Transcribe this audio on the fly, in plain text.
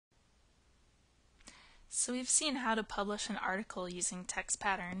So we've seen how to publish an article using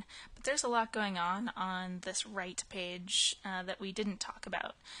Textpattern, but there's a lot going on this right page that we didn't talk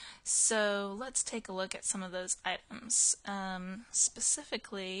about. So let's take a look at some of those items.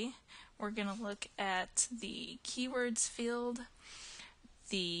 Specifically, we're going to look at the keywords field,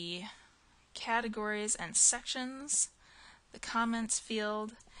 the categories and sections, the comments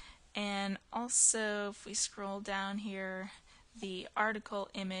field, and also if we scroll down here, the article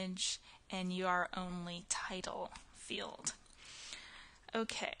image and UR only title field.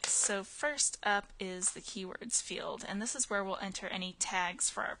 Okay, so first up is the keywords field, and this is where we'll enter any tags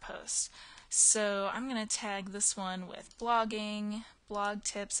for our post. So I'm going to tag this one with blogging, blog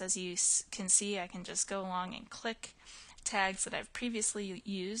tips. As you can see, I can just go along and click tags that I've previously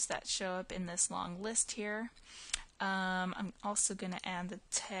used that show up in this long list here. I'm also going to add the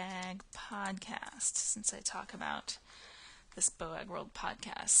tag podcast since I talk about this BOAG World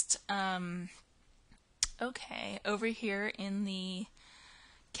podcast. Okay, over here in the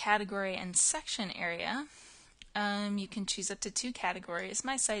category and section area, you can choose up to 2 categories.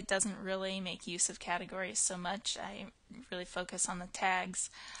 My site doesn't really make use of categories so much. I really focus on the tags,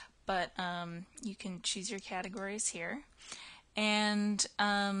 but you can choose your categories here. And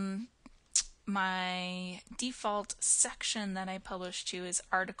my default section that I publish to is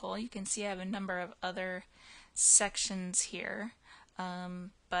article. You can see I have a number of other sections here,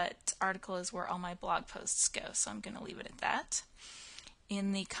 but article is where all my blog posts go, so I'm going to leave it at that.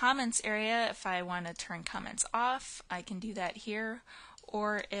 In the comments area, if I want to turn comments off, I can do that here,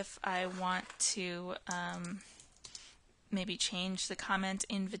 or if I want to maybe change the comment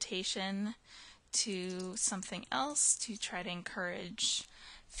invitation to something else to try to encourage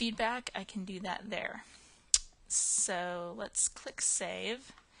feedback, I can do that there. So let's click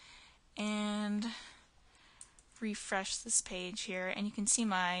save and refresh this page here, and you can see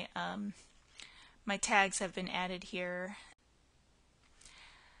my my tags have been added here.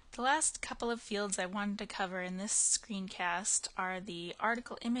 The last couple of fields I wanted to cover in this screencast are the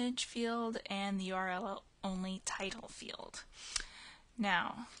article image field and the URL only title field.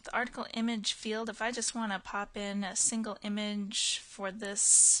 Now, the article image field, if I just want to pop in a single image for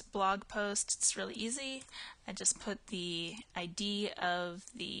this blog post, it's really easy. I just put the ID of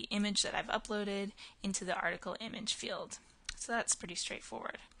the image that I've uploaded into the article image field. So that's pretty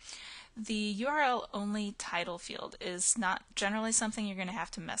straightforward. The URL only title field is not generally something you're going to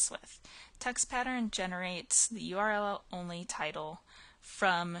have to mess with. Textpattern generates the URL only title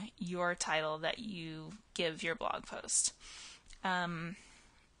from your title that you give your blog post.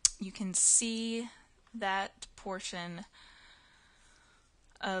 You can see that portion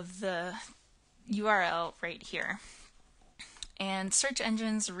of the URL right here. And search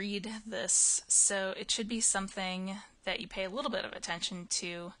engines read this, so it should be something that you pay a little bit of attention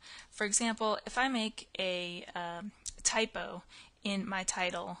to. For example, if I make a typo in my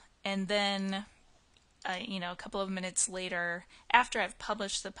title and then a couple of minutes later, after I've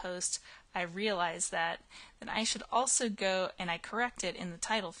published the post, I realize that, then I should also go, and I correct it in the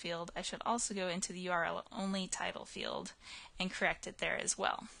title field, I should also go into the URL only title field and correct it there as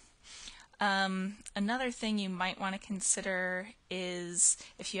well. Another thing you might want to consider is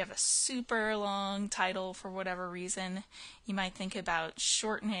if you have a super long title for whatever reason, you might think about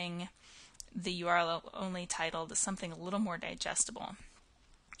shortening the URL only title to something a little more digestible.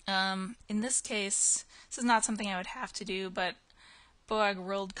 In this case, this is not something I would have to do, but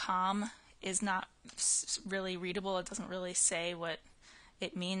boagworld.com is not really readable. It doesn't really say what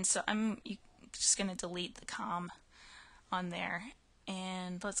it means, so I'm just going to delete the com on there.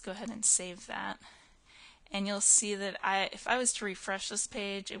 And let's go ahead and save that. And you'll see that if I was to refresh this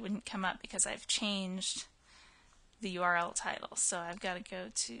page, it wouldn't come up because I've changed the URL title. So I've got to go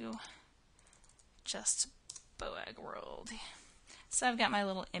to just BOAG World. So I've got my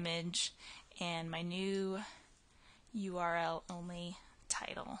little image and my new URL only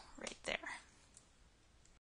title right there.